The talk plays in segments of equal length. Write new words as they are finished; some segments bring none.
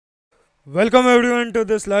Welcome everyone to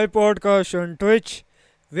this live podcast on Twitch,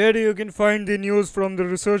 where you can find the news from the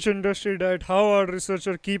research industry that how our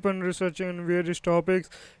researchers keep on researching on various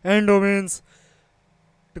topics and domains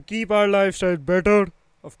to keep our lifestyle better,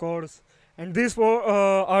 of course. And these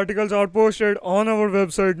articles are posted on our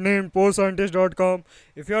website named postscientist.com.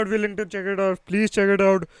 If you are willing to check it out, please check it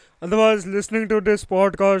out. Otherwise, listening to this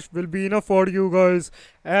podcast will be enough for you guys,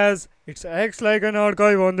 as it acts like an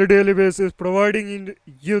archive on the daily basis, providing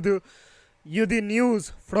you the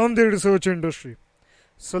news from the research industry.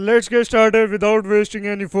 So let's get started without wasting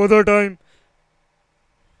any further time.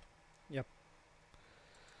 Yep.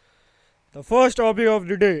 The first topic of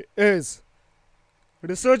the day is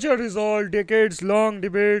researchers resolve decades long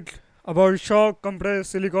debate about shock compressed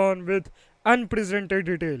silicon with unprecedented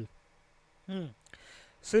detail. Hmm.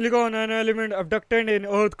 Silicon, an element abducted in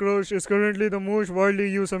Earth crust, is currently the most widely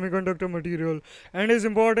used semiconductor material and is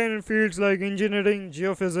important in fields like engineering,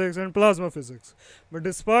 geophysics, and plasma physics. But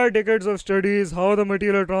despite decades of studies, how the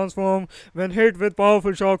material transforms when hit with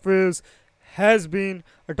powerful shock waves has been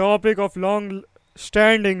a topic of long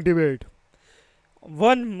standing debate.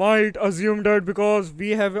 One might assume that because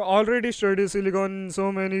we have already studied silicon in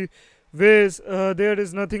so many ways, there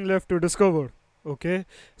is nothing left to discover. Okay,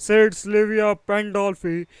 said Sylvia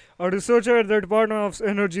Pandolfi, a researcher at the Department of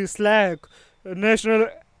Energy SLAC, National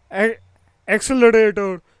A-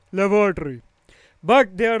 Accelerator Laboratory.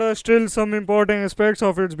 But there are still some important aspects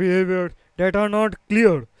of its behavior that are not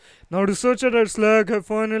clear. Now, researchers at SLAC have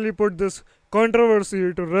finally put this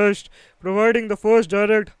controversy to rest, providing the first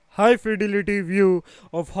direct high fidelity view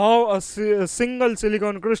of how a single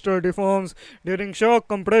silicon crystal deforms during shock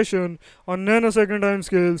compression on nanosecond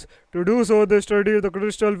timescales. To do so, they studied the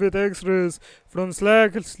crystal with X rays from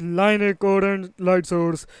SLAC's Linear Coherent Light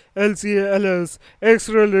Source (LCLS) X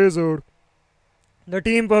ray laser. The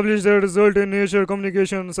team published their result in Nature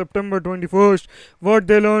Communication on September 21st. What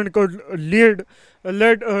they learned could lead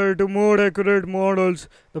to more accurate models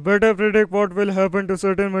that better predict what will happen to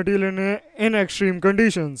certain material in extreme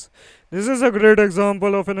conditions. This is a great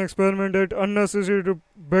example of an experiment that unnecessary to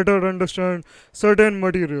better understand certain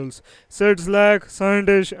materials, said SLAC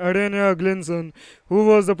scientist Adenia Glinson, who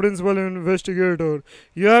was the principal investigator.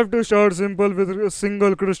 You have to start simple with a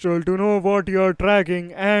single crystal to know what you are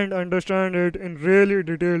tracking and understand it in really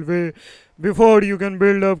detailed way before you can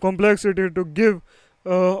build up complexity to give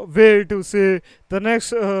way to say the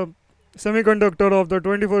next semiconductor of the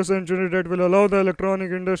 21st century that will allow the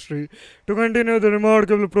electronic industry to continue the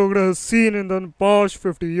remarkable progress seen in the past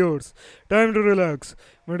 50 years. Time to relax.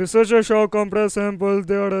 When researchers shock compress samples,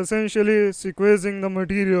 they are essentially sequencing the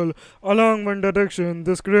material along one direction.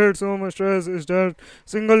 This creates so much stress is that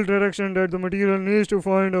single direction that the material needs to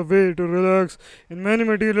find a way to relax. In many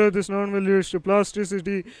materials, this normally leads to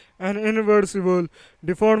plasticity and irreversible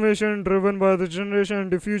deformation driven by the generation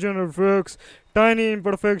and diffusion of flux. Tiny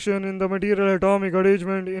imperfection in the material atomic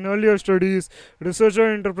arrangement. In earlier studies,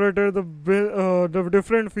 researchers interpreted the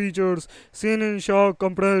different features seen in shock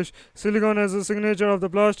compressed silicon as a signature of the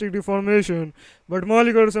plastic deformation, but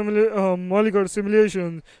molecular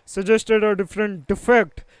simulation suggested a different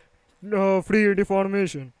defect free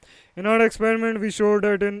deformation. In our experiment, we showed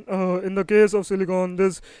that in the case of silicon,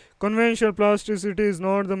 this conventional plasticity is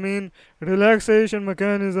not the main relaxation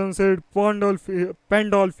mechanism, said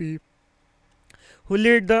Pandolfi, who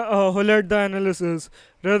led the analysis.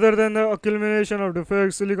 Rather than the accumulation of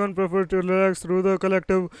defects, silicon prefers to relax through the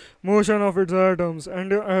collective motion of its atoms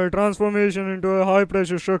and transformation into a high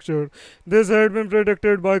pressure structure. This had been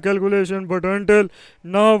predicted by calculation, but until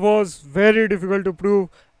now was very difficult to prove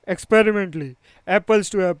experimentally, apples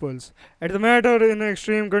to apples. At the matter in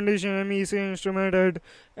extreme condition MEC instrument at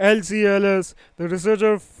LCLS, the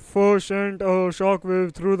researcher first sent a shock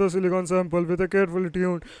wave through the silicon sample with a carefully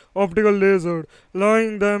tuned optical laser,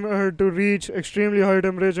 allowing them to reach extremely high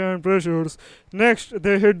temperature and pressures. Next,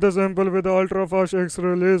 they hit the sample with ultra-fast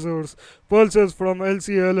X-ray lasers, pulses from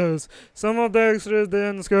LCLS. Some of the X-rays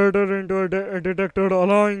then scattered into a detector,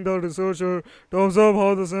 allowing the researcher to observe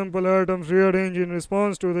how the sample atoms rearrange in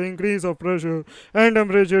response to the increase of pressure and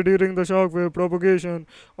temperature during the shock wave propagation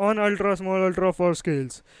on ultra-small, ultra-fast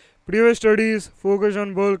scales. Previous studies focused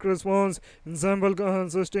on bulk response in sample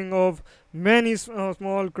consisting of many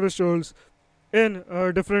small crystals in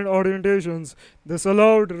different orientations. This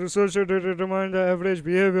allowed researchers to determine the average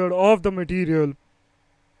behavior of the material.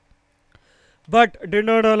 but did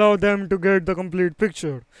not allow them to get the complete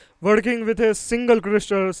picture. Working with a single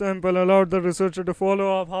crystal sample allowed the researcher to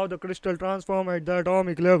follow up how the crystal transformed at the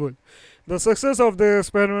atomic level. The success of the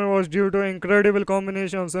experiment was due to incredible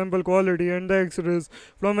combination of sample quality and the X-rays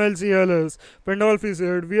from LCLS. Pandolfi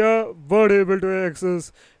said, were able to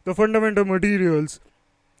access the fundamental materials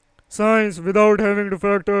science without having to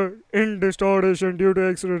factor in distortion due to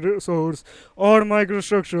X-ray source or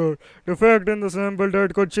microstructure defect in the sample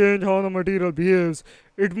that could change how the material behaves.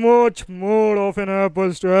 It much more of an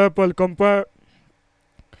apples to apple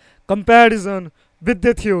comparison with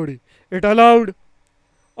the theory. It allowed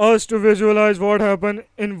us to visualize what happened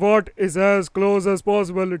in what is as close as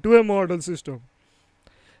possible to a model system.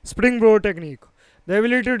 Springboard technique. The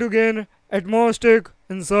ability to gain atmospheric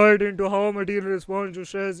insight into how material responds to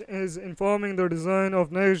stress is informing the design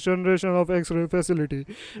of next generation of X-ray facility.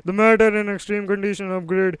 The matter in extreme condition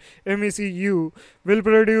upgrade MECU will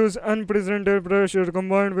produce unprecedented pressure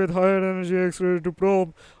combined with higher energy X-ray to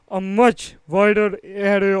probe a much wider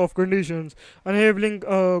array of conditions, enabling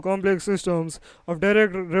complex systems of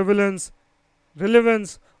direct relevance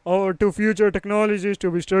or to future technologies to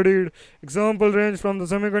be studied. Examples range from the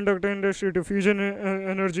semiconductor industry to fusion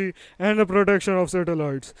energy and the protection of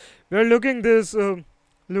satellites. We are looking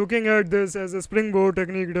at this as a springboard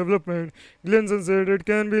technique development. Glinson said it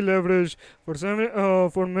can be leveraged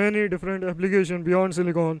for many different applications beyond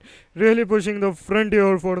silicon, really pushing the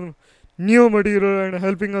frontier for new material and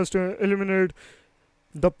helping us to eliminate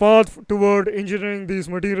the path toward engineering these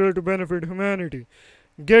materials to benefit humanity.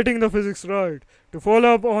 Getting the physics right. To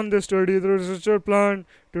follow up on this study, the researcher planned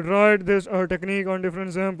to try this technique on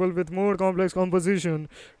different samples with more complex composition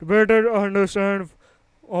to better understand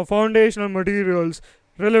foundational materials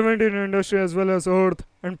relevant in industry as well as earth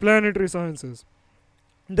and planetary sciences.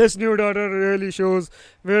 This new data really shows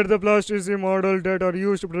where the plasticity models that are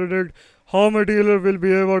used to predict how material will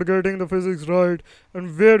behave are getting the physics right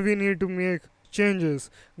and where we need to make changes.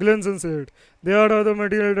 Glinson said, there are other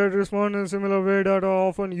materials that respond in similar way that are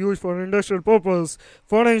often used for industrial purpose.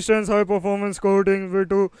 For instance, high performance coatings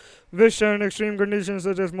to withstand extreme conditions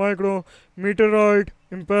such as meteorite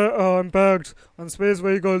impacts on space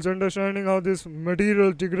vehicles. Understanding how these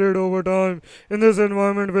materials degrade over time in this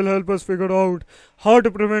environment will help us figure out how to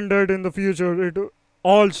prevent that in the future. It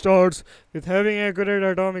all starts with having accurate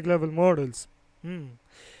atomic level models.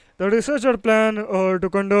 The researcher plan to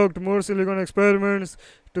conduct more silicon experiments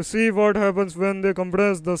to see what happens when they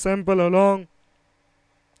compress the sample along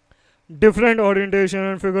different orientation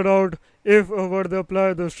and figure out if where they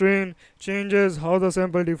apply the strain changes how the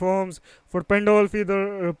sample deforms. For Pandolfi,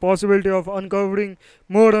 the possibility of uncovering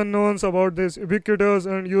more unknowns about these ubiquitous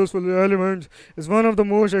and useful elements is one of the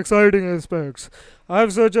most exciting aspects. I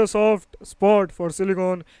have such a soft spot for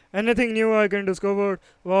silicon. Anything new I can discover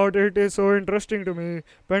about it is so interesting to me.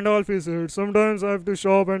 Pandolfi said, sometimes I have to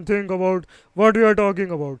stop and think about what we are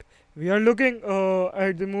talking about. We are looking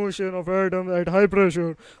at the motion of atoms at high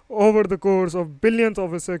pressure over the course of billions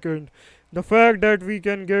of a second. The fact that we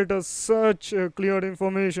can get such clear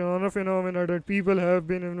information on a phenomena that people have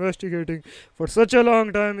been investigating for such a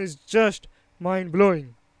long time is just mind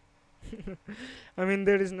blowing. I mean,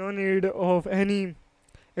 there is no need of any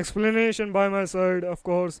explanation by my side, of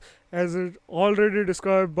course, as it already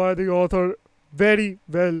described by the author very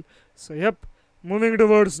well. So, yep, moving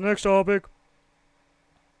towards next topic.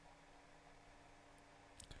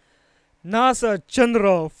 NASA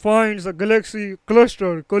Chandra finds a galaxy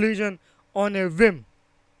cluster collision on a whim.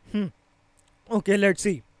 Okay, let's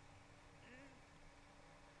see.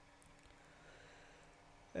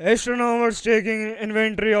 Astronomers taking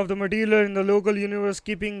inventory of the material in the local universe,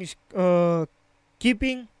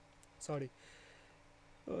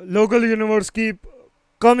 local universe keep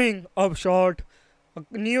coming up short.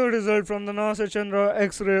 A new result from the NASA Chandra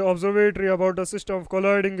X-ray Observatory about a system of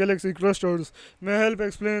colliding galaxy clusters may help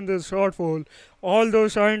explain this shortfall. Although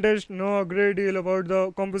scientists know a great deal about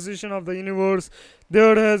the composition of the universe,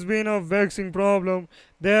 there has been a vexing problem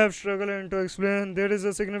they have struggled to explain. There is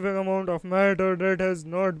a significant amount of matter that has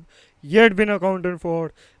not yet been accounted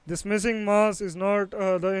for. This missing mass is not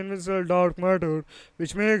the invisible dark matter,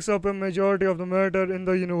 which makes up a majority of the matter in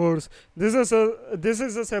the universe. This is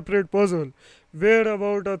a separate puzzle, where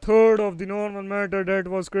about a third of the normal matter that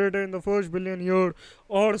was created in the first billion years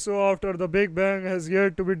or so after the Big Bang has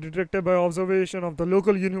yet to be detected by observation of the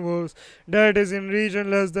local universe that is in region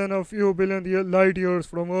less than a few billion light years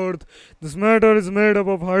from Earth. This matter is made up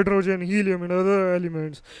of hydrogen, helium, and other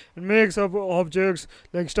elements. It makes up objects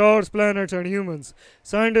like stars, planets, and humans.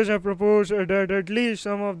 Scientists have proposed that at least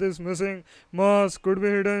some of this missing mass could be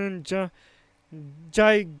hidden in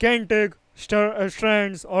gigantic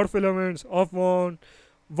strands or filaments of warm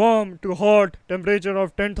to hot temperature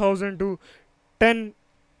of 10,000 to 10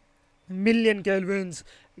 million kelvins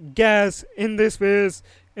gas in the space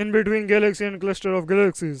in between galaxy and cluster of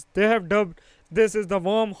galaxies. They have dubbed this as the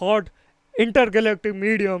warm hot intergalactic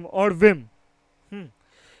medium or WIM. Hmm.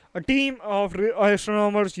 A team of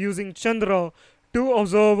astronomers using Chandra to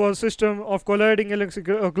observe a system of colliding galaxy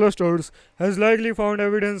clusters has likely found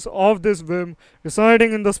evidence of this WIM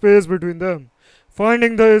residing in the space between them.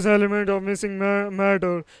 Finding this element of missing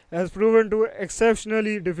matter has proven to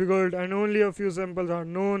exceptionally difficult and only a few samples are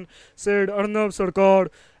known, said Arnab Sarkar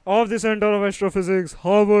of the Center of Astrophysics,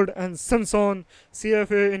 Harvard and Simpson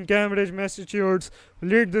CFA in Cambridge, Massachusetts, who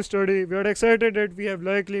lead this study. We are excited that we have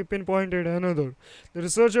likely pinpointed another. The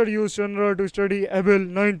researcher used Chandra to study Abell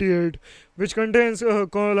 98, which contains a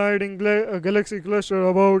colliding galaxy cluster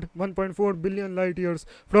about 1.4 billion light years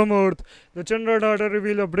from Earth. The Chandra data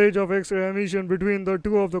reveal a bridge of X-ray emission between the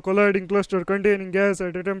two of the colliding cluster containing gas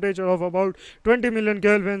at a temperature of about 20 million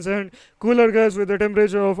kelvins and cooler gas with a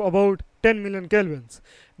temperature of about 10 million kelvins.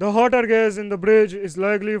 The hotter gas in the bridge is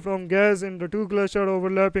likely from gas in the two clusters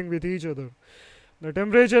overlapping with each other. The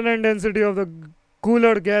temperature and density of the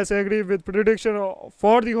cooler gas agree with prediction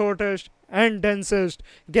for the hottest and densest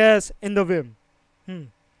gas in the WIM.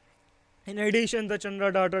 In addition, the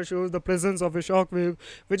Chandra data shows the presence of a shock wave,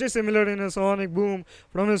 which is similar in a sonic boom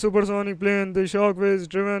from a supersonic plane. The shock wave is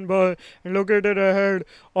driven by and located ahead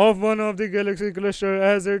of one of the galaxy cluster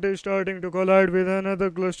as it is starting to collide with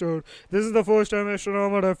another cluster. This is the first time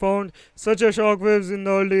astronomers have found such a shock waves in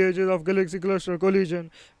the early ages of galaxy cluster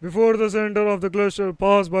collision before the center of the cluster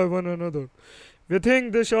pass by one another. We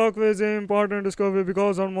think the shock wave is an important discovery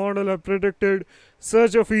because our model have predicted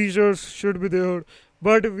such a features should be there,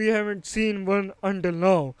 but we haven't seen one until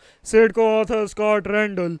now, said co-author Scott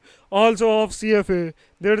Randall, also of CFA.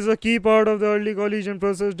 There is a key part of the early collision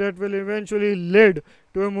process that will eventually lead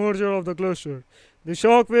to a merger of the cluster. The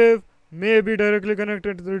shock wave may be directly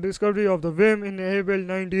connected to the discovery of the WIM in Abell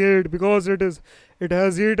 98 because it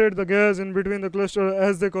has heated the gas in between the cluster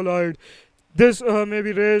as they collide. This may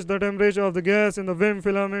be raised the temperature of the gas in the WIM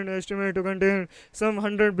filament estimated to contain some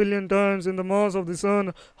 100 billion times in the mass of the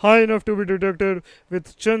sun, high enough to be detected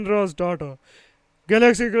with Chandra's data.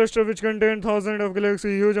 Galaxy cluster which contain thousands of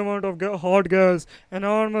galaxies, huge amount of hot gas,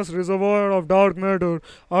 enormous reservoir of dark matter,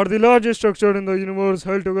 are the largest structure in the universe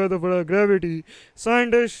held together by gravity.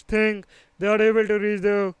 Scientists think they are able to reach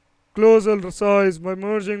their colossal size by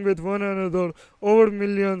merging with one another over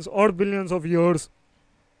millions or billions of years.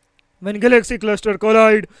 When galaxy clusters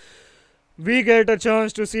collide, we get a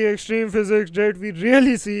chance to see extreme physics that we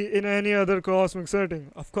rarely see in any other cosmic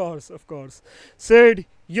setting. Of course, said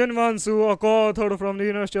Yunwan Su, a co-author from the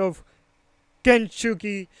University of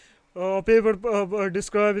Kentucky. A paper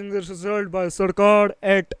describing this result by Sarkar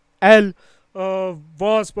et al.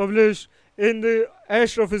 Was published in the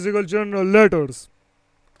Astrophysical Journal Letters.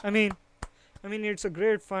 I mean, it's a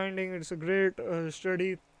great finding. It's a great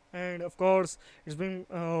study, and of course, it's been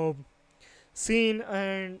seen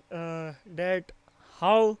and that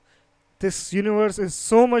how this universe is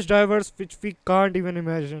so much diverse which we can't even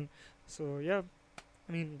imagine. So yeah,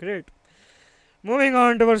 great. Moving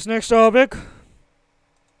on to our next topic.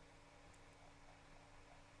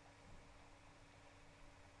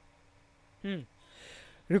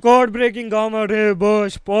 Record breaking gamma ray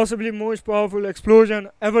burst, possibly most powerful explosion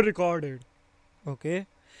ever recorded. Okay.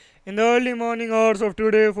 In the early morning hours of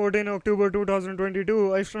today, 14 October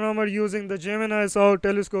 2022, astronomers using the Gemini South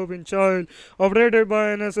telescope in Chile, operated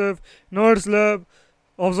by NSF NERSC lab,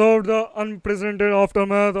 observed the unprecedented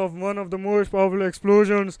aftermath of one of the most powerful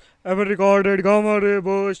explosions ever recorded, gamma ray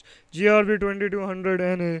burst GRB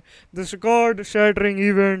 2200 Na. This record-shattering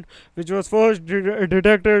event, which was first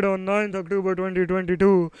detected on 9th October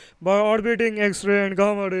 2022 by orbiting X-ray and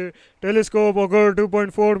gamma ray telescope, occurred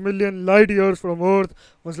 2.4 million light years from Earth,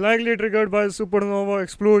 was likely triggered by a supernova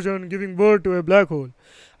explosion, giving birth to a black hole.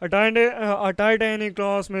 A titanic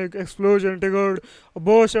cosmic explosion triggered a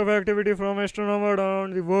burst of activity from astronomers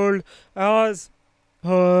around the world as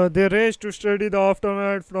they raced to study the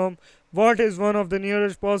aftermath from what is one of the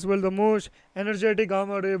nearest possible, the most energetic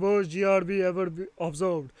gamma ray burst GRB ever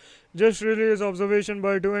observed. Just released observation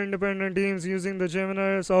by two independent teams using the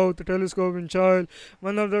Gemini South telescope in Chile,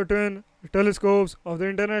 one of the twin telescopes of the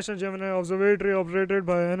International Gemini Observatory operated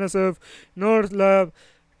by NSF NERSC lab,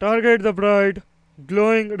 target the bright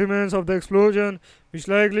glowing remains of the explosion, which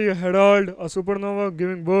likely herald a supernova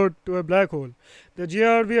giving birth to a black hole. The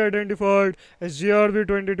GRB, identified as GRB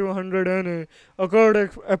 2200 Na,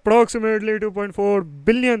 occurred approximately 2.4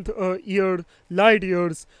 billionth light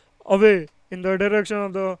years away in the direction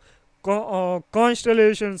of the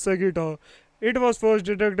constellation Sagitta. It was first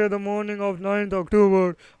detected the morning of 9th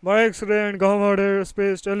October by X-ray and gamma-ray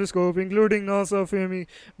space telescope, including NASA FEMI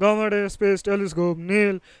Gamma-ray Space Telescope,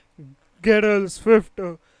 Neil Gehrels Swift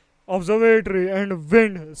Observatory, and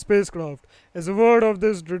Wind spacecraft. As the word of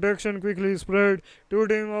this detection quickly spread, two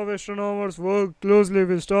teams of astronomers worked closely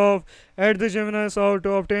with staff at the Gemini South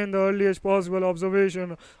to obtain the earliest possible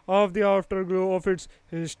observation of the afterglow of its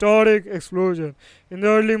historic explosion. In the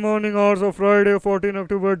early morning hours of Friday, 14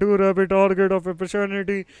 October, two rapid target of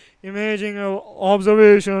opportunity imaging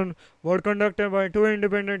observation were conducted by two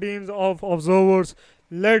independent teams of observers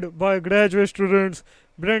led by graduate students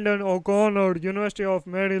Brendan O'Connor, University of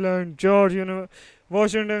Maryland,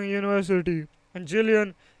 Washington University, and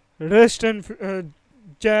Gillian Reston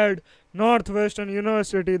Jad, Northwestern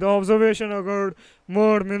University. The observation occurred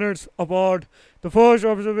more minutes apart. The first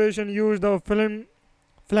observation used the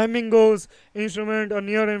Flamingo's instrument, a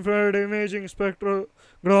near-infrared imaging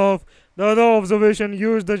spectrograph. The other observation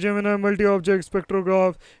used the Gemini multi-object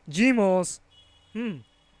spectrograph, GMOS.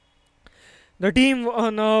 The team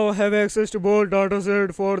now have access to both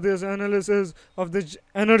dataset for this analysis of the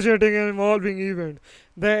energetic and evolving event.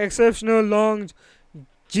 The exceptional long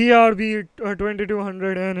GRB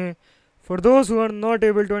 2200 NA. For those who are not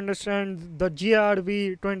able to understand the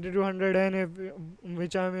GRB 2200 NA,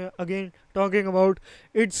 which I am again talking about,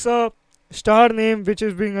 it's a star name which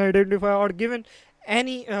is being identified or given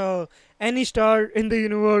any star in the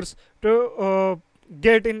universe to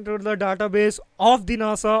get into the database of the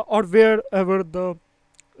NASA or wherever the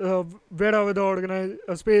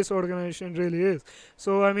space organization really is.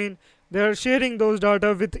 So I mean they are sharing those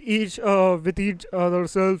data with each other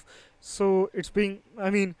self. So it's being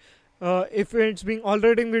if it's being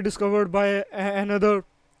already been discovered by another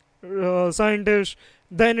scientist,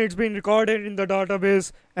 then it's been recorded in the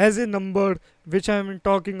database as a number which I'm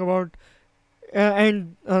talking about.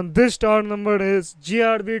 And this star number is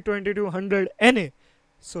GRB 2200 NA.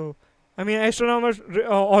 So, I mean, astronomers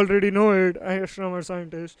already know it, astronomer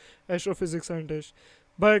scientists, astrophysics scientists.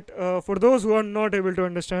 But for those who are not able to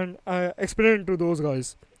understand, I explain to those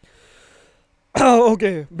guys.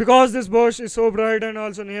 Okay, because this burst is so bright and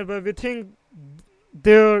also nearby, we think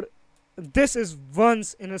this is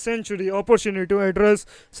once in a century opportunity to address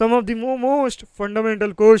some of the most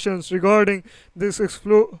fundamental questions regarding these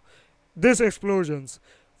explosions.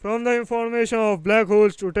 From the information of black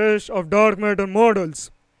holes to tests of dark matter models.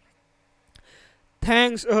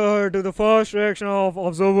 Thanks to the fast reaction of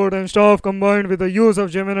observer and staff combined with the use of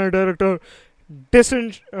Gemini director,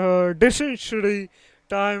 decision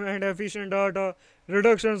time and efficient data,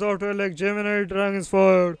 reduction software like Gemini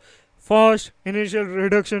transpired fast initial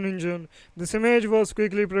reduction engine. This image was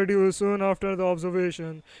quickly produced soon after the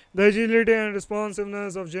observation. The agility and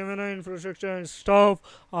responsiveness of Gemini infrastructure and staff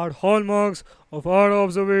are hallmarks of our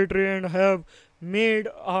observatory and have made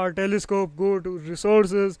our telescope go to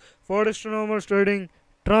resources for astronomers studying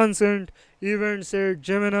transient events, said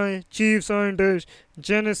Gemini chief scientist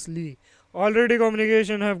Janice Lee. Already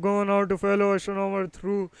communication have gone out to fellow astronomers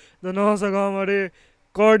through the NASA Gamma Ray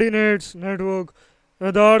Coordinates Network,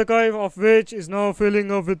 the archive of which is now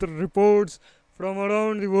filling up with reports from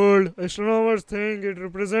around the world. Astronomers think it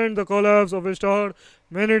represents the collapse of a star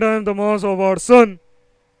many times the mass of our Sun,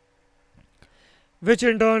 which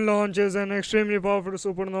in turn launches an extremely powerful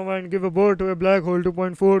supernova and gives birth to a black hole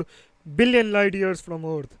 2.4 billion light years from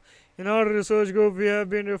Earth. In our research group, we have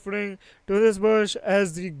been referring to this burst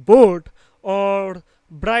as the BORT, or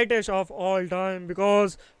brightest of all time,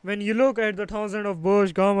 because when you look at the thousands of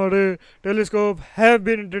burst gamma ray telescopes have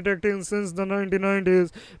been detecting since the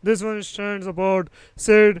 1990s, this one stands apart,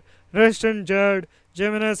 said Reston Jad.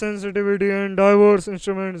 Gemini sensitivity and diverse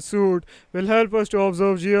instrument suite will help us to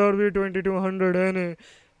observe GRB 2200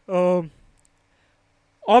 NA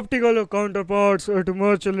optical counterparts at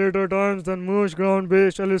much later times than most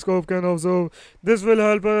ground-based telescope can observe. This will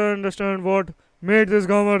help us understand what made this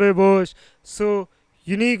gamma ray burst so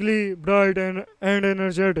uniquely bright and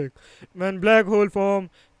energetic. When black holes form,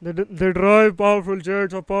 they drive powerful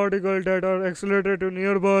jets of particles that are accelerated to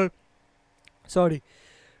nearly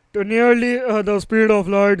the speed of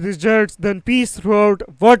light. These jets then piece throughout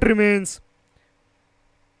what remains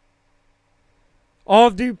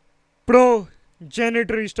of the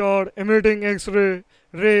progenitory star, emitting X-ray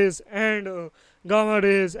rays and gamma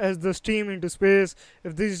rays as the steam into space.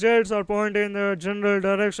 If these jets are pointed in the general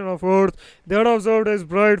direction of Earth, they are observed as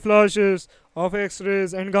bright flashes of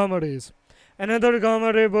X-rays and gamma rays. Another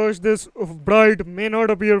gamma ray burst this bright may not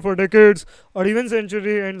appear for decades or even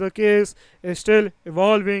centuries, and the case is still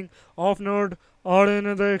evolving. Of note, or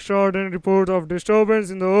another extraordinary report of disturbance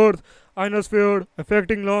in the Earth ionosphere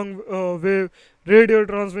affecting long wave radio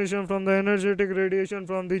transmission from the energetic radiation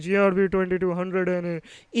from the GRB 2200 NA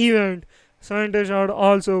event. Scientists are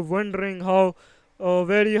also wondering how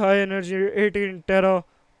very high energy 18 tera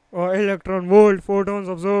electron volt photons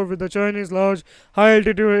observed with the Chinese Large High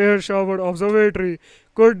Altitude Air Shower Observatory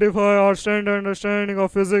could defy our standard understanding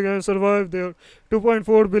of physics and survive their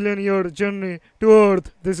 2.4 billion year journey to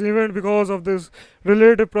Earth. This event, because of this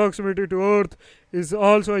relative proximity to Earth, is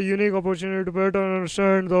also a unique opportunity to better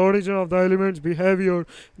understand the origin of the element's behavior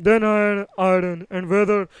than iron and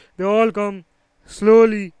whether they all come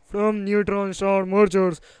slowly from neutron star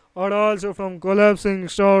mergers or also from collapsing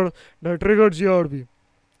stars that triggered GRB.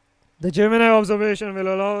 The Gemini observation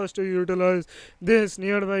will allow us to utilize this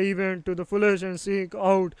nearby event to the fullest and seek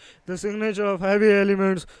out the signature of heavy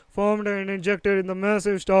elements formed and injected in the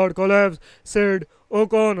massive star collapse, said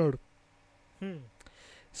O'Connor. Hmm.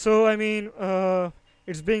 So,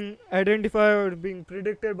 it's being identified or being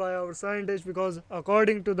predicted by our scientists because,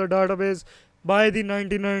 according to the database, by the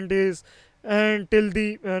 1990s and till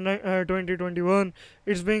the 2021,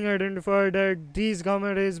 it's being identified that these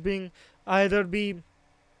gamma rays being either be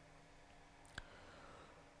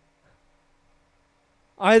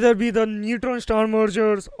the neutron star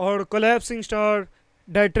mergers or collapsing star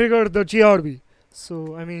that trigger the GRB.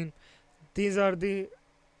 So, these are the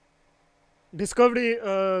discovery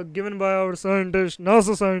given by our scientists,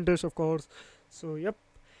 NASA scientists, of course. So, yep.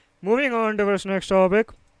 Moving on to our next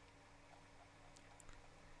topic.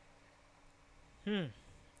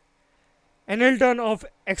 Hamilton of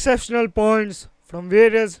exceptional points from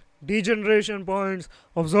various degeneration points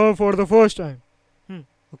observed for the first time.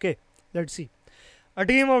 Okay, let's see. A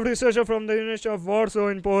team of researchers from the University of Warsaw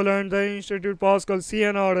in Poland, the Institute Pascal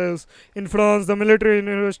CNRS in France, the Military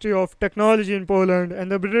University of Technology in Poland, and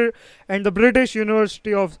the British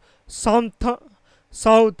University of Southampton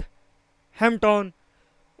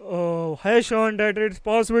has shown that it is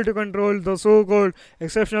possible to control the so-called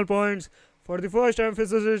exceptional points. For the first time,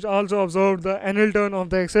 physicists also observed the Hamilton of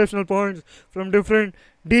the exceptional points from different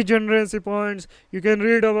degeneracy points. You can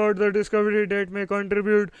read about the discovery that may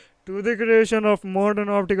contribute to the creation of modern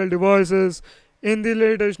optical devices. In the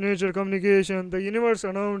latest nature communication, the universe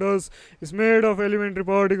around us is made of elementary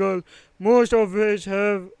particles, most of which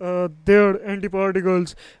have their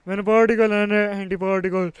antiparticles. When a particle and an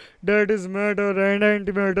antiparticle, that is matter and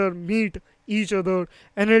antimatter, meet each other,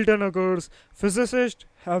 Hamilton occurs. Physicists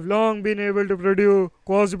have long been able to produce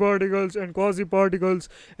quasi-particles and quasi-particles,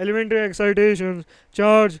 elementary excitations,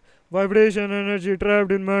 charge, vibration energy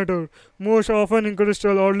trapped in matter, most often in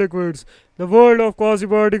crystal or liquids. The world of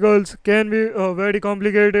quasi-particles can be very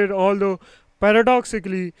complicated, although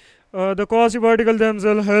paradoxically, the quasi-particle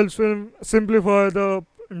themselves helps simplify the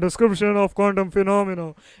description of quantum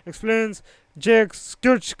phenomena, explains Jacques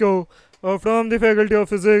Skutschko from the Faculty of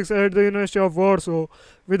Physics at the University of Warsaw.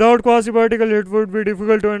 Without quasi-particle, it would be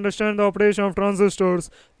difficult to understand the operation of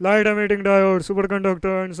transistors, light-emitting diodes,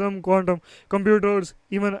 superconductor, and some quantum computers.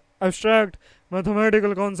 Even abstract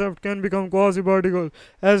mathematical concepts can become quasi-particle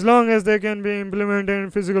as long as they can be implemented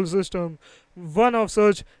in physical systems. One of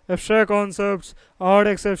such abstract concepts are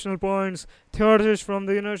exceptional points. Theorists from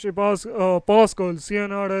the University of Pascal,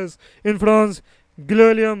 CNRS, in France,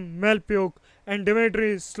 Guillaume Malpiot, and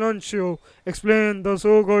Dmitry Slonchio explain the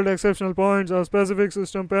so-called exceptional points are specific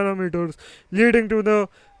system parameters leading to the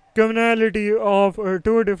communality of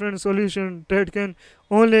two different solutions that can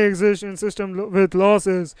only exist in systems with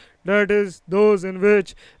losses, that is, those in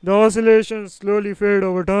which the oscillations slowly fade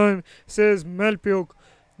over time, says Malpiuk.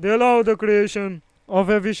 They allow the creation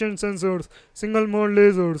of efficient sensors, single-mode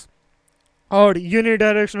lasers, or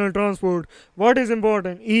unidirectional transport. What is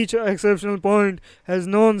important? Each exceptional point has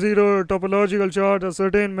non-zero topological charge, a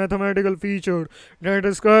certain mathematical feature that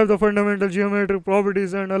describe the fundamental geometric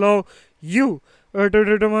properties and allow you to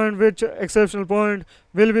determine which exceptional point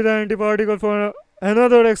will be the antiparticle for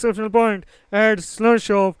another exceptional point. Adds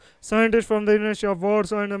Slunshov, scientist from the University of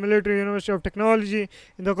Warsaw and the Military University of Technology,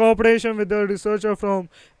 in the cooperation with the researcher from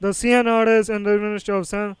the CNRS and the University of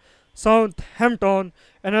Southampton,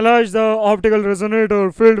 analyze the optical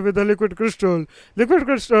resonator filled with the liquid crystal. Liquid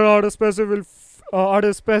crystal are a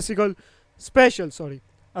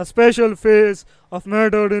special phase of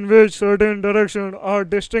matter in which certain directions are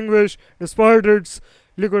distinguished despite its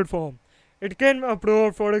liquid form. It can be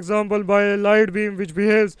observed, for example, by a light beam which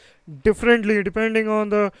behaves differently depending on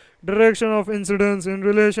the direction of incidence in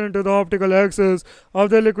relation to the optical axis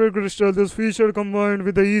of the liquid crystal. This feature, combined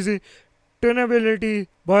with the easy tunability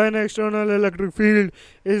by an external electric field,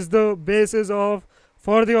 is the basis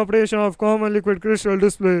for the operation of common liquid crystal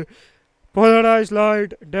display. Polarized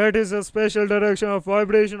light, that is a special direction of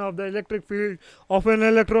vibration of the electric field of an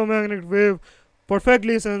electromagnetic wave,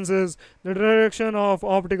 perfectly senses the direction of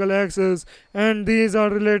optical axis, and these are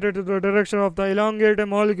related to the direction of the elongated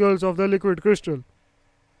molecules of the liquid crystal.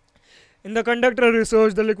 In the conductor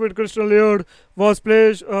research, the liquid crystal layer was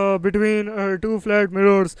placed between two flat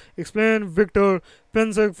mirrors, explained Victor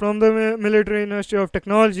Pensek from the Military Institute of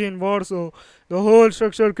Technology in Warsaw. The whole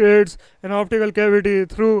structure creates an optical cavity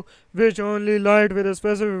through which only light with a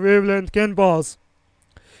specific wavelength can pass.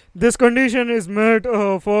 This condition is met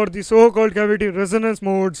for the so-called cavity resonance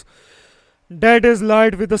modes, that is,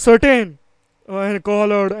 light with a certain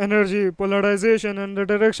colored energy, polarization, and the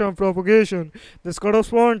direction of propagation. This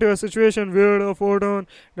corresponds to a situation where a photon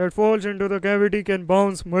that falls into the cavity can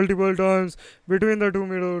bounce multiple times between the two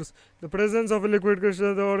mirrors. The presence of a liquid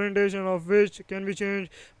crystal, the orientation of which can be changed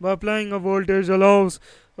by applying a voltage, allows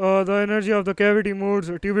the energy of the cavity modes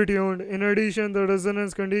to be tuned. In addition, the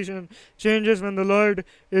resonance condition changes when the light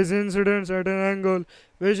is incident at an angle,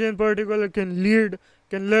 which in particular can lead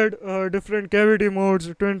different cavity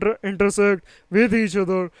modes to intersect with each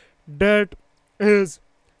other, that is,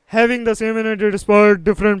 having the same energy despite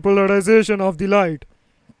different polarization of the light.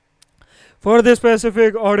 For the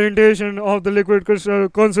specific orientation of the liquid crystal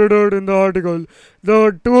considered in the article,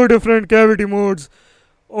 the two different cavity modes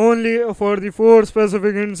only for the four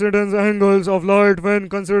specific incidence angles of light when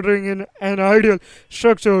considering in an ideal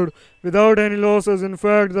structure without any losses. In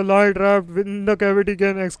fact, the light trapped within the cavity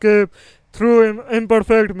can escape through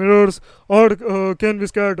imperfect mirrors or can be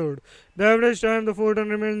scattered. The average time the photon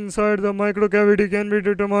remains inside the microcavity can be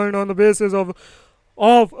determined on the basis of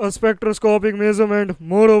a spectroscopic measurement.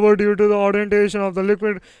 Moreover, due to the orientation of the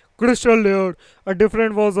liquid crystal layer, a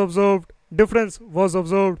difference was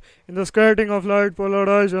observed in the scattering of light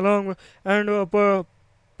polarized along and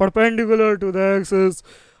perpendicular to the axis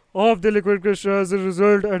of the liquid crystal. As a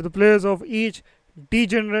result, at the place of each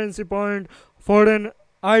degeneracy point for an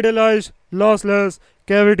idealized lossless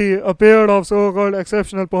cavity, a pair of so-called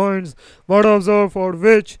exceptional points were observed for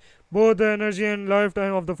which both the energy and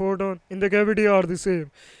lifetime of the photon in the cavity are the same.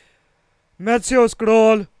 Matthew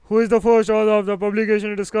Kroll, who is the first author of the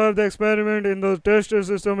publication, described the experiment. In the test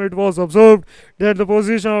system, it was observed that the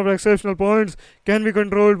position of exceptional points can be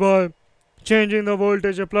controlled by changing the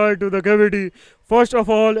voltage applied to the cavity. First of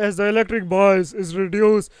all, as the electric bias is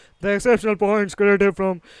reduced, the exceptional points created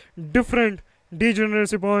from different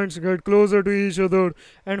degeneracy points get closer to each other,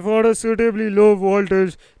 and for a suitably low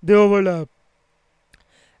voltage, they overlap.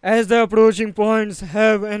 As the approaching points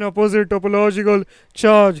have an opposite topological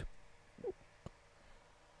charge,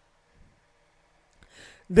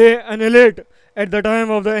 they annihilate at the time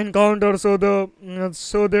of the encounter, so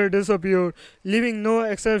they disappear, leaving no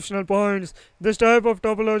exceptional points. This type of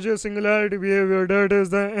topological singularity behavior, that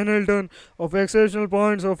is the annihilation of exceptional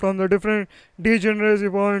points or from the different degeneracy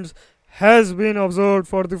points, has been observed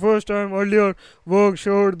for the first time. Earlier work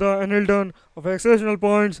showed the annihilation of exceptional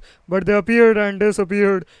points, but they appeared and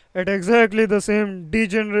disappeared at exactly the same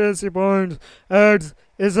degeneracy points, adds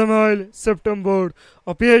Ismail September,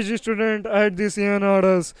 a PhD student at the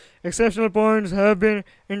CNRS. Exceptional points have been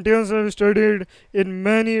intensively studied in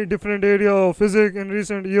many different areas of physics in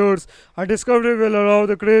recent years. A discovery will allow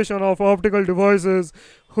the creation of optical devices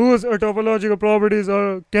whose topological properties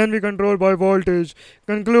can be controlled by voltage,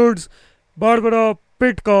 concludes Barbara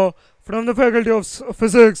Pitka from the Faculty of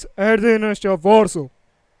Physics at the University of Warsaw.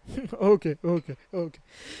 Okay.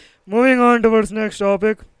 Moving on towards next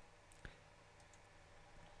topic.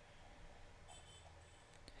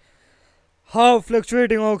 How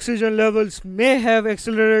fluctuating oxygen levels may have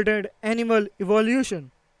accelerated animal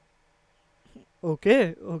evolution.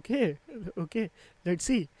 Okay. Let's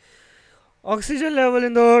see. Oxygen level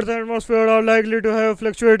in the Earth's atmosphere are likely to have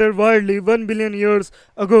fluctuated wildly 1 billion years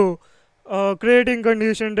ago, creating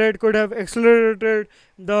conditions that could have accelerated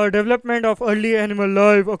the development of early animal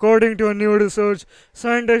life. According to a new research,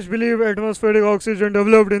 scientists believe atmospheric oxygen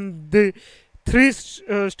developed in the three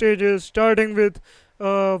stages, starting with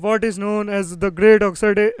what is known as the Great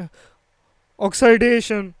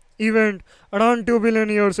Oxidation event around 2 billion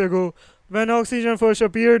years ago. When oxygen first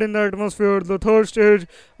appeared in the atmosphere, the third stage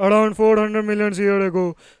around 400 million years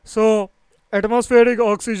ago. So, atmospheric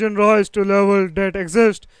oxygen rise to level that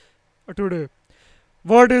exist today.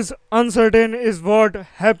 What is uncertain is what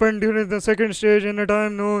happened during the second stage in a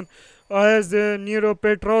time known as the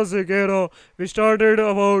Neoproterozoic era, which started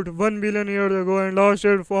about 1 billion years ago and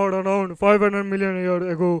lasted for around 500 million years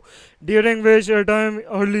ago, during which a time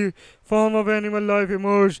early form of animal life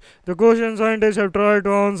emerged. The question scientists have tried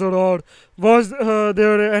to answer was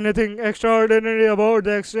there anything extraordinary about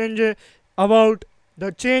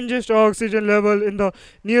the changes to oxygen level in the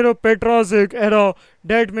Neopetrozoic era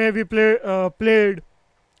that may be played a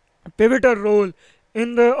pivotal role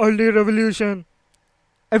in the early evolution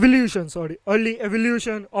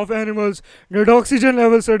of animals. Did oxygen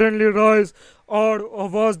levels suddenly rise, or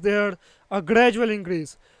was there a gradual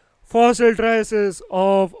increase? Fossil traces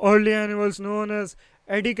of early animals known as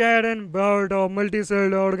Ediacaran bird or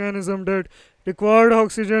multicelled organism that required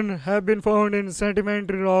oxygen have been found in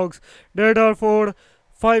sedimentary rocks that are for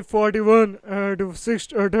 541 to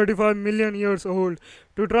 35 million years old.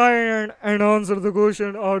 To try and answer the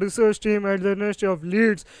question, our research team at the University of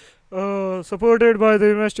Leeds, supported by the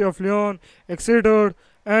University of Lyon, Exeter,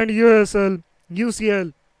 and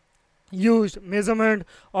UCL, used measurement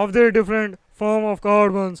of the different form of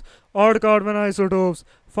carbons, odd carbon isotopes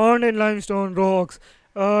found in limestone rocks,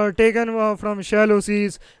 taken from shallow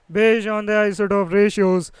seas based on the isotope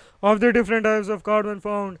ratios of the different types of carbon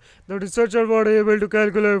found. The researchers were able to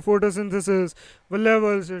calculate photosynthesis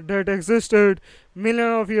levels that existed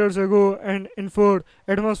millions of years ago and inferred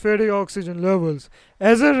atmospheric oxygen levels.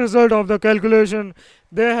 As a result of the calculation,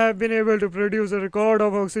 they have been able to produce a record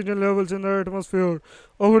of oxygen levels in the atmosphere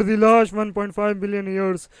over the last 1.5 billion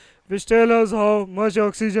years, which tell us how much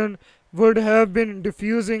oxygen would have been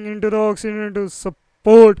diffusing into the oxygen to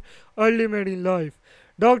support early marine life.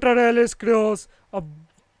 Dr. Alice Cross, a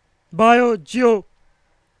biogeochemical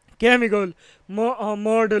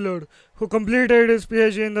modeler who completed his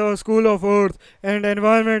PhD in the School of Earth and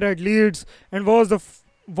Environment at Leeds and was the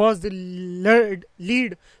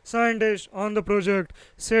lead scientist on the project,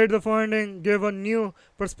 said the finding gave a new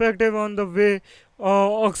perspective on the way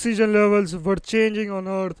oxygen levels were changing on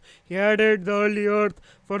Earth. He added the early Earth,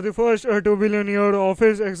 for the first 2 billion years of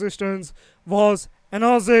its existence, was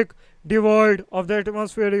anoxic, devoid of the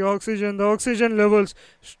atmospheric oxygen. The oxygen levels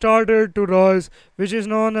started to rise, which is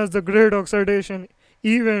known as the Great Oxidation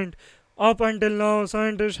Event. Up until now,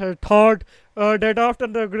 scientists had thought that after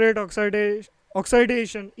the Great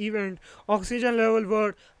Oxidation event, oxygen levels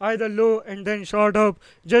were either low and then shot up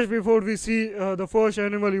just before we see the first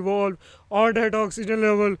animal evolve, or that oxygen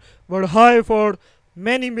level were high for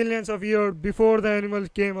many millions of years before the animal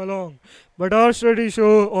came along. But our studies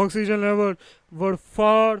show oxygen levels were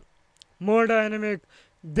far more dynamic.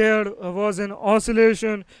 There was an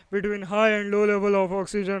oscillation between high and low level of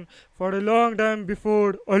oxygen for a long time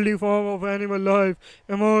before early form of animal life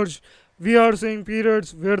emerged. We are seeing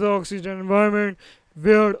periods where the oxygen environment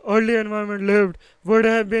where early environment lived would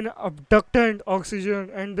have been abundant oxygen,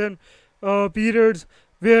 and then periods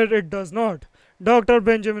where it does not. Dr.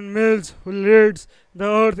 Benjamin Mills, who leads the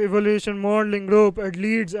Earth Evolution Modeling Group at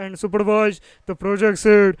Leeds and supervised the project,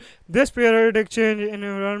 said this periodic change in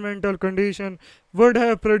environmental conditions would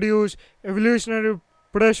have produced evolutionary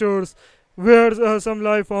pressures where some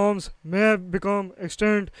life forms may have become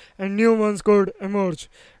extinct and new ones could emerge.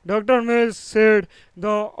 Dr. Mills said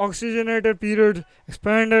the oxygenated periods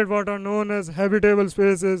expanded what are known as habitable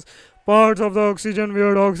spaces, parts of the oxygen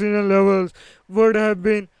where oxygen levels would have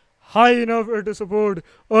been high enough to support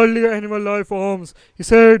early animal life forms. He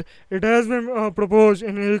said it has been proposed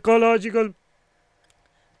in ecological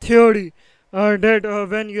theory that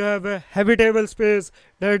when you have a habitable space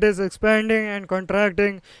that is expanding and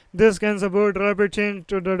contracting, this can support rapid change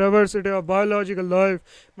to the diversity of biological life.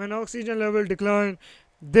 When oxygen level decline,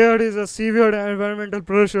 there is a severe environmental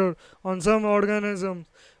pressure on some organisms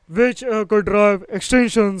which could drive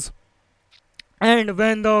extinctions. And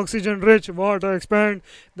when the oxygen-rich water expand,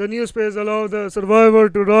 the new space allows the survivor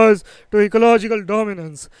to rise to ecological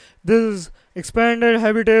dominance. These expanded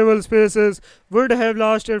habitable spaces would have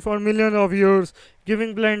lasted for millions of years,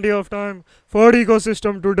 giving plenty of time for the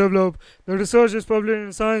ecosystem to develop. The research is published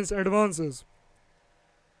in Science Advances.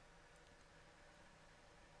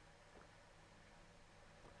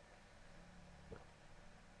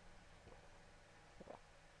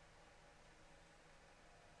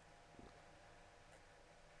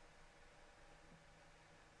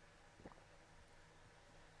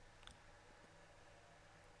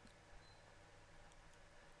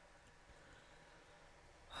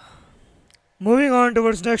 Moving on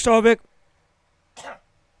towards next topic.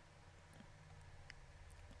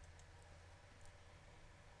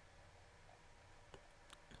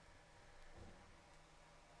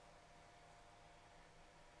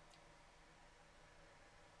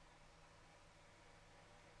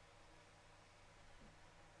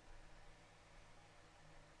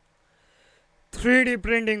 3D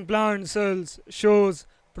printing plant cells shows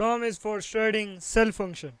promise for studying cell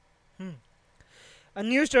function. Hmm. A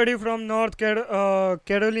new study from North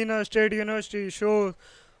Carolina State University shows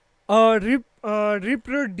a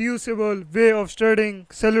reproducible way of studying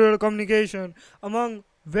cellular communication among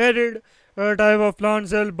varied type of plant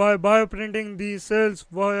cell by bioprinting these cells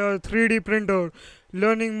via 3D printer.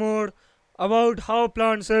 Learning more about how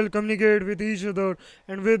plant cells communicate with each other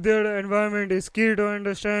and with their environment is key to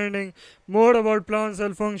understanding more about plant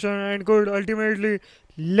cell function and could ultimately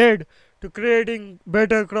lead to creating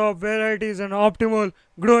better crop varieties and optimal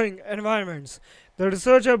growing environments. The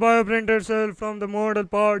researcher bioprinted cell from the model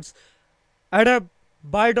parts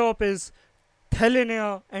Arabidopsis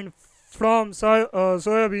thaliana and from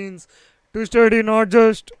soybeans to study not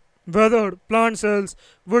just whether plant cells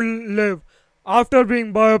will live after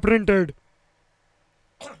being bioprinted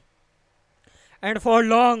and for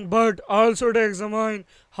long, but also to examine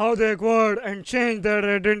how they acquired and changed their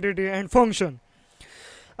identity and function.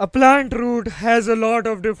 A plant root has a lot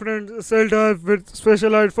of different cell types with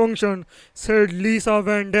specialized function, said Lisa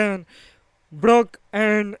Van Den Brook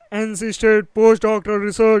and NC State postdoctoral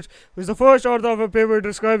research was the first author of a paper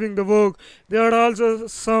describing the work. There are also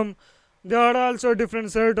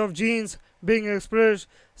different set of genes being expressed.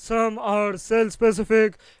 Some are cell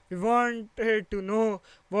specific. We wanted to know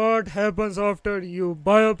what happens after you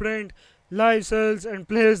bioprint live cells and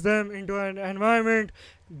place them into an environment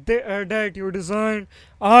that you designed.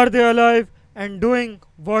 Are they alive and doing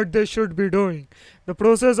what they should be doing? The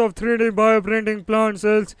process of 3D bioprinting plant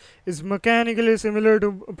cells is mechanically similar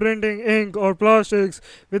to printing ink or plastics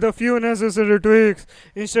with a few necessary tweaks.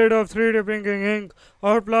 Instead of 3D printing ink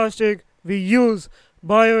or plastic, we use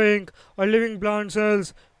bioink or living plant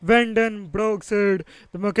cells. Vandenbroek said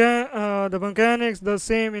the mechanics the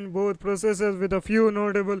same in both processes with a few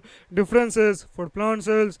notable differences. For plant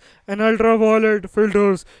cells, an ultraviolet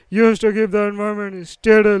filters used to keep the environment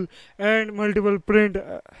sterile and multiple print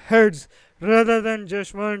heads rather than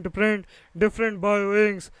just one to print different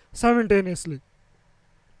bioinks simultaneously.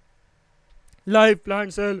 Live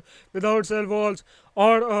plant cell without cell walls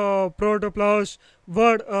or protoplast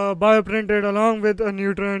were bioprinted along with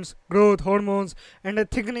nutrients, growth hormones, and a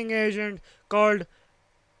thickening agent called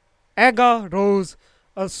agarose,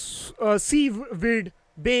 a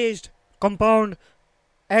seaweed-based compound.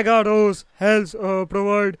 Agarose helps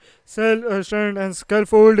provide cell strength and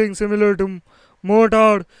scaffolding similar to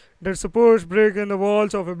mortar that supports break in the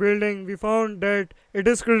walls of a building. We found that it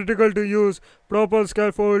is critical to use proper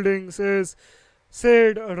scaffolding,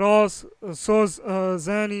 said Ross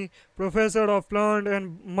Sozani, professor of plant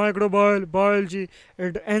and microbiology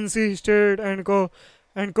at NC State and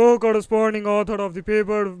co-corresponding author of the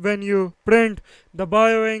paper. When you print the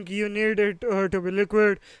bioink, you need it to be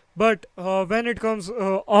liquid, but when it comes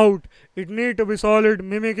out, it need to be solid,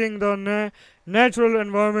 mimicking the natural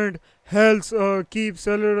environment. Helps keep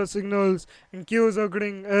cellular signals and cues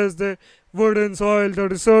occurring as they would in soil. The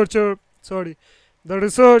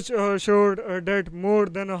research showed that more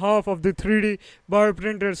than half of the 3D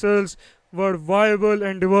bioprinted cells were viable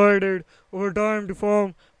and divided over time to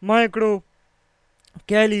form micro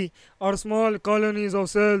Cali or small colonies of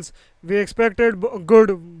cells. We expected good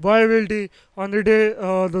viability on the day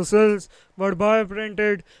the cells were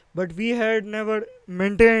bioprinted, but we had never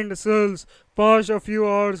maintained cells past a few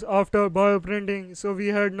hours after bioprinting, so we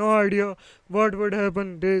had no idea what would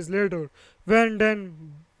happen days later. When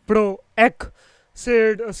then Pro Ek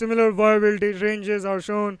said similar viability ranges are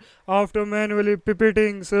shown after manually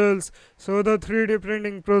pipetting cells, so the 3D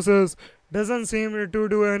printing process doesn't seem to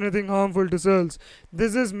do anything harmful to cells.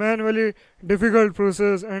 This is manually difficult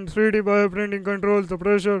process and 3D bioprinting controls the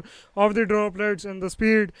pressure of the droplets and the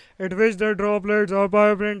speed at which the droplets are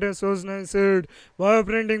bioprinted. Sosnai said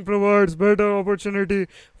bioprinting provides better opportunity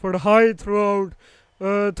for high throughput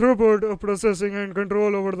processing and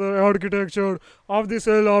control over the architecture of the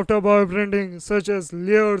cell after bioprinting, such as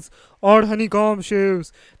layers or honeycomb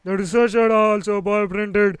shapes. The researcher also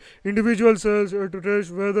bioprinted individual cells to test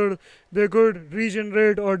whether they could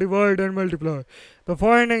regenerate or divide and multiply. The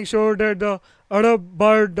findings showed that the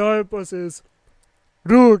Arabidopsis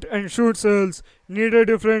root and shoot cells need a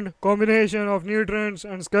different combination of nutrients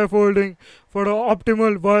and scaffolding for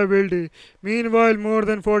optimal viability. Meanwhile, more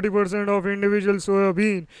than 40% of individual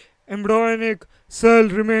soybean embryonic cell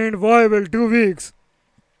remained viable 2 weeks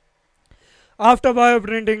after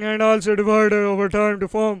bioprinting and also divided over time to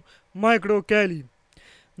form microcali.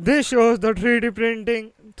 This shows that 3D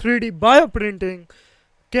bioprinting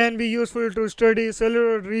can be useful to study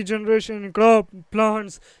cellular regeneration in crop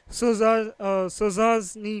plants,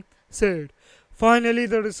 Sozasny said. Finally,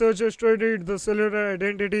 the researchers studied the cellular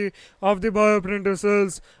identity of the bioprinter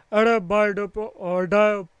cells,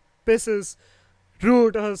 Arabidopsis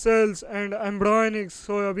root cells, and embryonic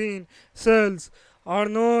soybean cells are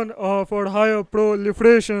known for higher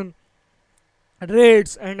proliferation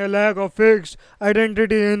traits and a lack of fixed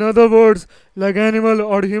identity. In other words, like animal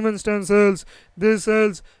or human stem cells, these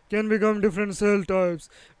cells can become different cell types.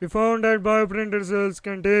 We found that bioprinted cells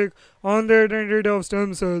can take on the identity of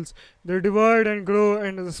stem cells. They divide and grow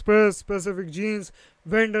and express specific genes.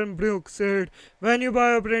 Vandenbroek said, when you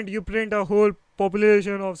bioprint, you print a whole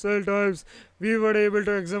population of cell types. We were able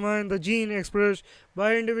to examine the gene expressed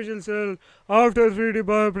by individual cell after 3D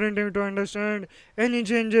bioprinting to understand any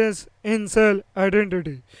changes in cell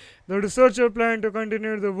identity. The researcher planned to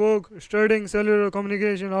continue the work studying cellular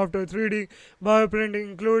communication after 3D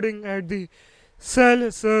bioprinting, including at the cell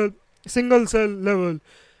single cell level.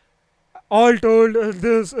 All told,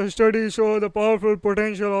 this study show the powerful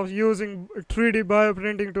potential of using 3D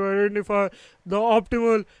bioprinting to identify the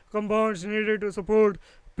optimal compounds needed to support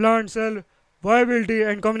plant cell viability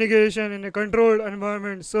and communication in a controlled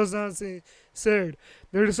environment, Suzanne said.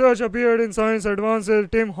 The research appeared in Science Advances.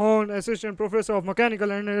 Tim Horn, assistant professor of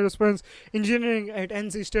mechanical and aerospace engineering at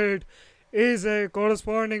NC State, is a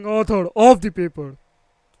corresponding author of the paper.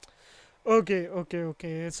 Okay.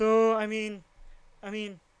 So I mean,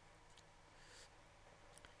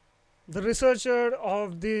 the researcher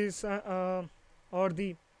of this or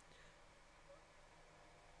the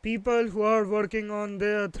people who are working on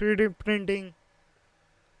their 3D printing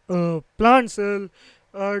plant cell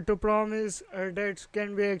to promise that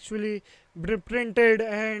can be actually printed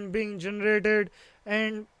and being generated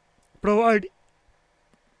and provide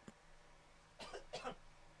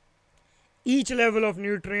each level of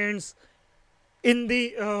nutrients in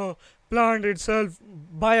the plant itself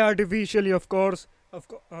by artificially, of course.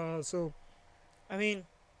 So I mean,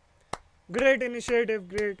 great initiative,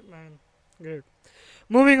 great man, great.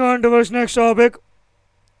 Moving on to our next topic.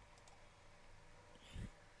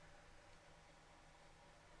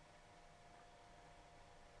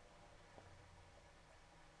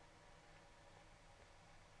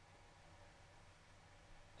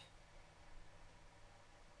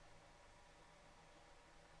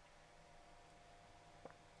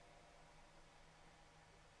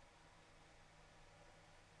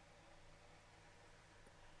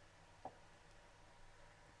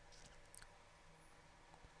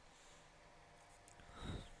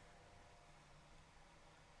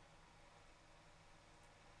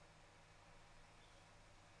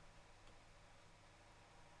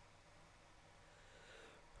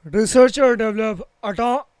 Researcher develop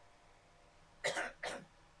atom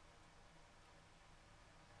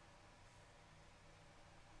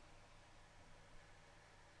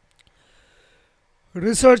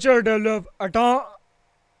researcher develop atom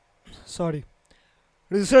sorry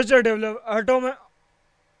researcher develop atom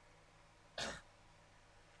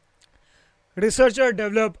researcher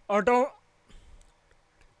develop auto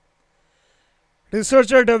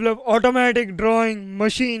researcher develop automatic drawing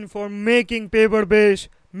machine for making paper based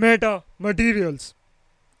meta materials.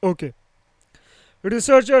 Okay.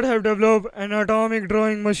 Researchers have developed an atomic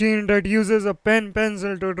drawing machine that uses a pen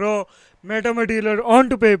pencil to draw metamaterial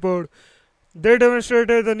onto paper. They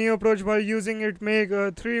demonstrated the new approach by using it make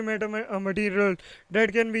three metamaterial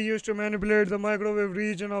that can be used to manipulate the microwave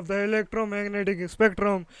region of the electromagnetic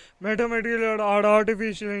spectrum. Metamaterial are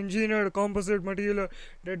artificial engineered composite material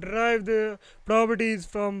that derive their properties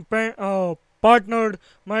from partnered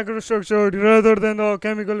microstructure rather than the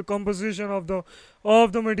chemical composition of the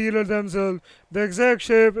material themselves. The exact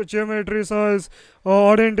shape, geometry, size,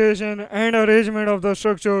 orientation, and arrangement of the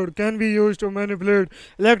structure can be used to manipulate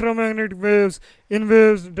electromagnetic waves in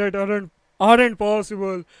ways that aren't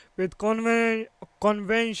possible with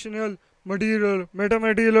conventional material.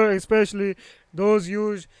 Metamaterial, especially those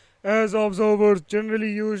used as observers,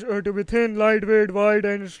 generally used to be thin, lightweight, wide,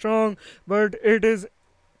 and strong, but it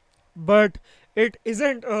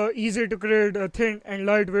isn't easy to create thin and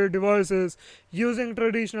lightweight devices using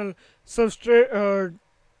traditional substrate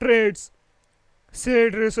traits,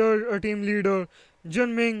 said research team leader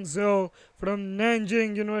Junming Zhao from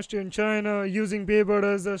Nanjing University in China. Using paper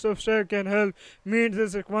as the substrate can help meet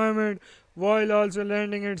this requirement while also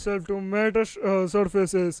lending itself to matter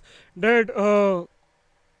surfaces that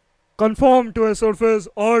conform to a surface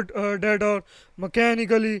or that are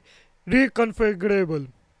mechanically reconfigurable.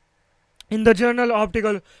 In the journal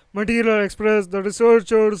Optical Material Express, the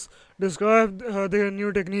researchers described their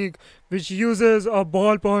new technique, which uses a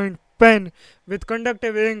ballpoint pen with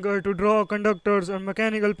conductive ink to draw conductors and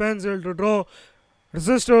mechanical pencil to draw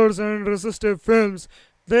resistors and resistive films.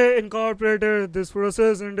 They incorporated this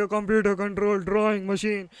process into a computer controlled drawing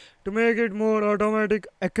machine to make it more automatic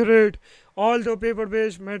accurate. Although paper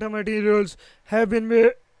based metamaterials have been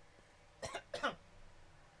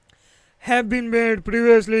made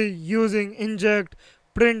previously using inkjet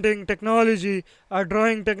printing technology, our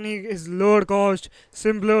drawing technique is lower cost,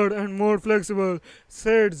 simpler, and more flexible,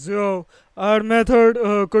 said Zhou. Our method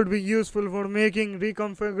could be useful for making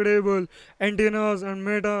reconfigurable antennas and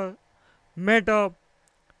meta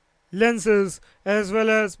lenses as well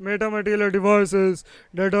as metamaterial devices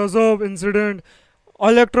that absorb incident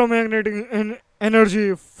electromagnetic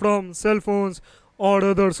energy from cell phones or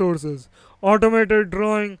other sources. Automated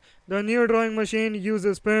drawing. The new drawing machine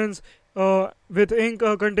uses pens with ink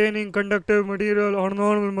containing conductive material or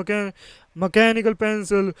normal mechanical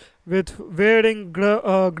pencil with varying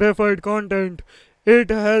graphite content. It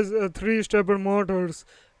has three-stepper motors,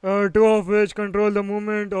 two of which control the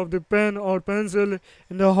movement of the pen or pencil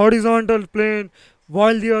in the horizontal plane,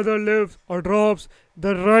 while the other lifts or drops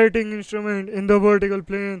the writing instrument in the vertical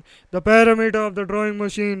plane. The parameter of the drawing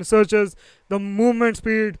machine, such as the movement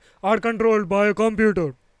speed, are controlled by a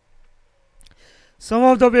computer. Some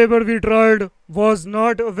of the paper we tried was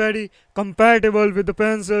not very compatible with the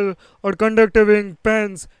pencil or conductive ink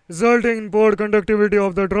pens, resulting in poor conductivity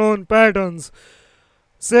of the drawn patterns,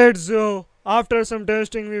 said Zhou. After some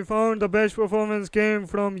testing, we found the best performance came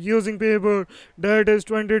from using paper that is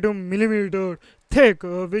 22 millimeter thick,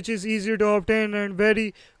 which is easy to obtain and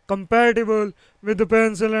very compatible with the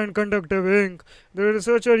pencil and conductive ink. The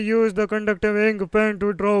researcher used the conductive ink pen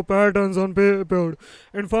to draw patterns on paper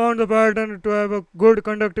and found the pattern to have a good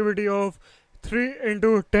conductivity of 3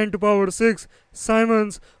 into 10 to power 6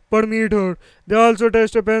 Siemens per meter. They also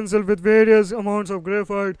test a pencil with various amounts of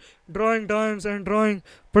graphite, drawing times, and drawing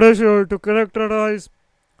pressure to characterize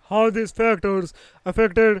how these factors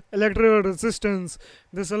affected electrical resistance.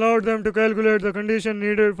 This allowed them to calculate the condition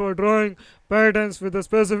needed for drawing patterns with a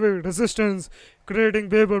specific resistance, creating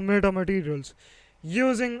paper metamaterials.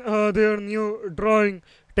 Using their new drawing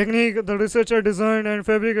technique, the researcher designed and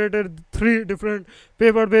fabricated three different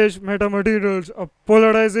paper-based metamaterials: a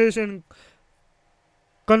polarization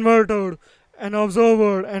converter, an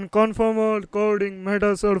absorber, and conformal coding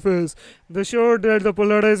meta surface. They showed that the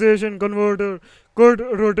polarization converter could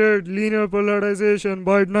rotate linear polarization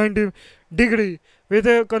by 90 degree with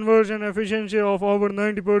a conversion efficiency of over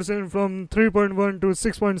 90% from 3.1 to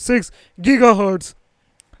 6.6 gigahertz.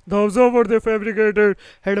 The absorber they fabricated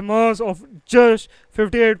had a mass of just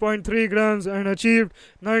 58.3 grams and achieved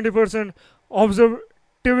 90%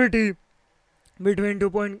 observability between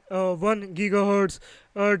 2.1 gigahertz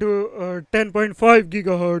to 10.5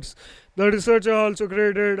 gigahertz. The researcher also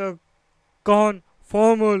created a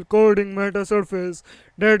conformal coding meta surface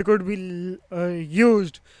that could be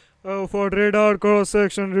used for radar cross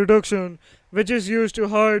section reduction, which is used to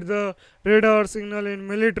hide the radar signal in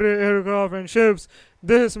military aircraft and ships.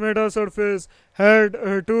 This meta surface had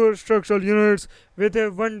two structural units with a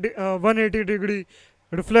 180 degree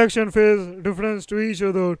reflection phase difference to each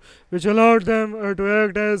other, which allowed them to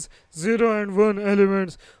act as 0 and 1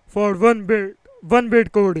 elements for one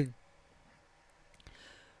bit coding.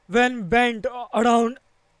 When bent around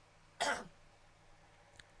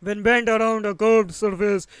when bent around a curved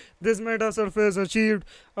surface, this meta surface achieved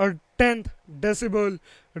a tenth decibel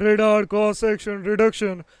radar cross section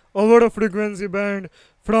reduction over a frequency band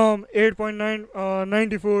from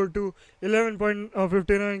 8.994 to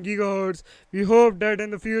 11.59 gigahertz. We hope that in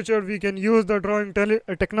the future we can use the drawing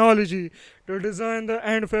technology to design the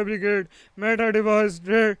and fabricate meta device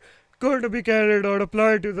that could be carried or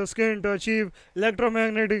applied to the skin to achieve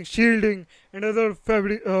electromagnetic shielding and other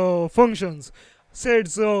functions, said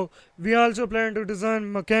so. We also plan to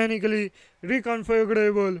design mechanically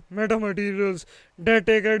reconfigurable metamaterials that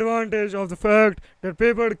take advantage of the fact that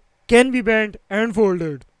paper can be bent and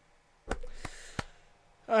folded.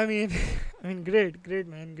 I mean, great,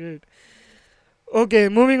 man, great. Okay,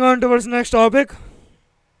 moving on towards next topic.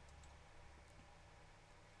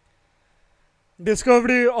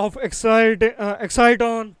 Discovery of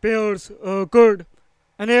exciton pairs could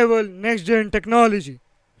enable next gen technology.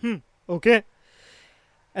 Okay.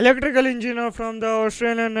 Electrical engineers from the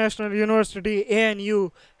Australian National University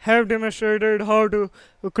ANU have demonstrated how to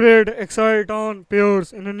create exciton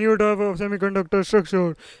pairs in a new type of semiconductor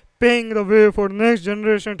structure, paving the way for next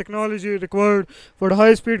generation technology required for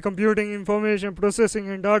high speed computing, information processing,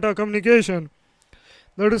 and data communication.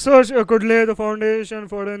 The research could lay the foundation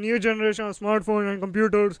for a new generation of smartphones and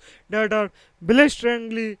computers that are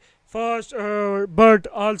blisteringly fast but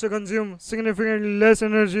also consume significantly less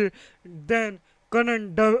energy than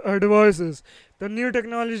current devices. The new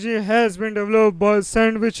technology has been developed by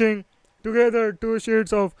sandwiching together two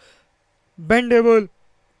sheets of bendable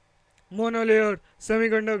monolayer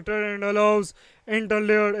semiconductor and allows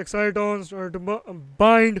interlayered excitons to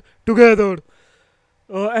bind together.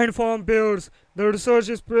 and form pairs. The research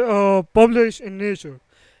is published in Nature.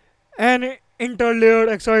 An interlayered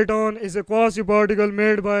exciton is a quasi-particle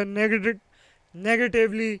made by a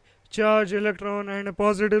negatively charged electron and a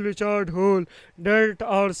positively charged hole that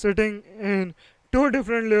are sitting in two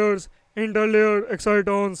different layers. Interlayered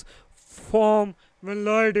excitons form when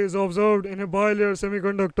light is observed in a bilayer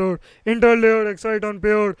semiconductor. Interlayered exciton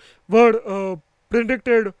pair were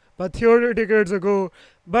predicted by theory decades ago,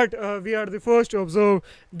 but we are the first to observe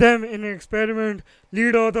them in an experiment.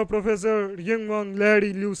 Lead author Professor Yingwang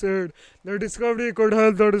Lady Liu said the discovery could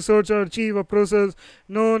help the researcher achieve a process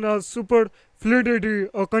known as superfluidity,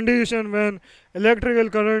 a condition when electrical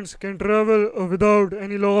currents can travel without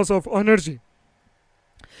any loss of energy.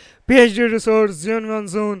 PhD researcher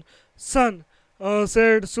Jianwen Sun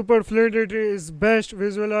said superfluidity is best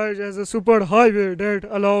visualized as a superhighway that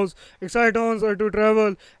allows excitons to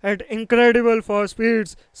travel at incredible fast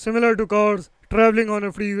speeds similar to cars traveling on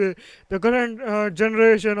a freeway. The current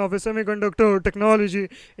generation of a semiconductor technology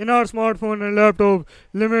in our smartphone and laptop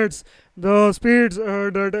limits the speeds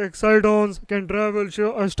that excitons can travel,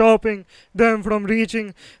 stopping them from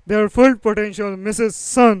reaching their full potential. Mrs.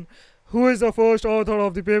 Sun, who is the first author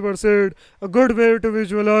of the paper, said a good way to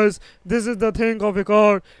visualize this is the think of a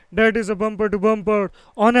car that is a bumper to bumper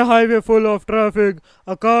on a highway full of traffic.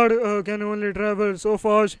 A car can only travel so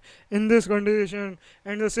fast in this condition,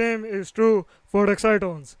 and the same is true for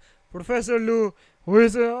excitons. Professor Liu, who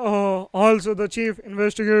is also the chief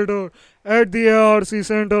investigator at the ARC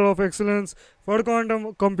Center of Excellence for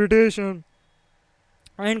Quantum Computation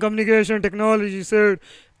and Communication Technology, said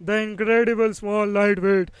the incredible small,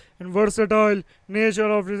 lightweight, and versatile nature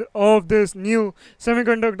of this new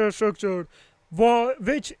semiconductor structure,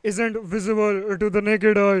 which isn't visible to the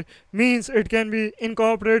naked eye, means it can be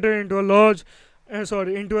incorporated into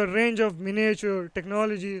into a range of miniature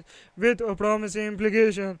technologies with a promising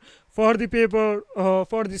implication for the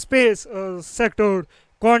for the space sector,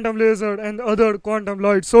 quantum laser, and other quantum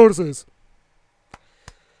light sources.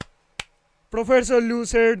 Professor Liu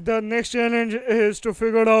said the next challenge is to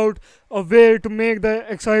figure out a way to make the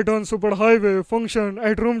exciton superhighway function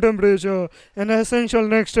at room temperature, an essential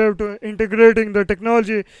next step to integrating the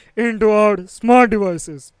technology into our smart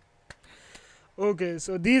devices. Okay,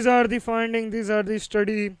 so these are the findings, these are the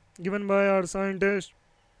study given by our scientists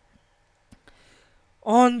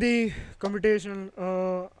on the computational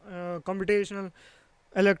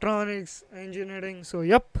electronics engineering. So,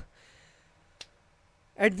 yep,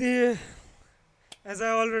 at the as I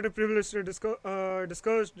already previously discussed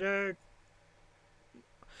that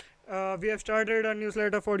we have started a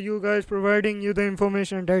newsletter for you guys, providing you the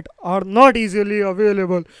information that are not easily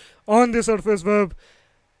available on the surface web.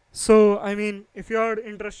 So I mean, if you are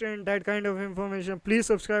interested in that kind of information, please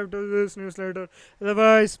subscribe to this newsletter.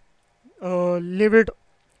 Otherwise, leave it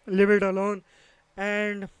alone.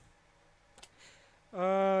 And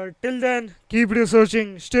till then, keep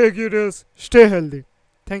researching, stay curious, stay healthy.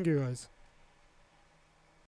 Thank you guys.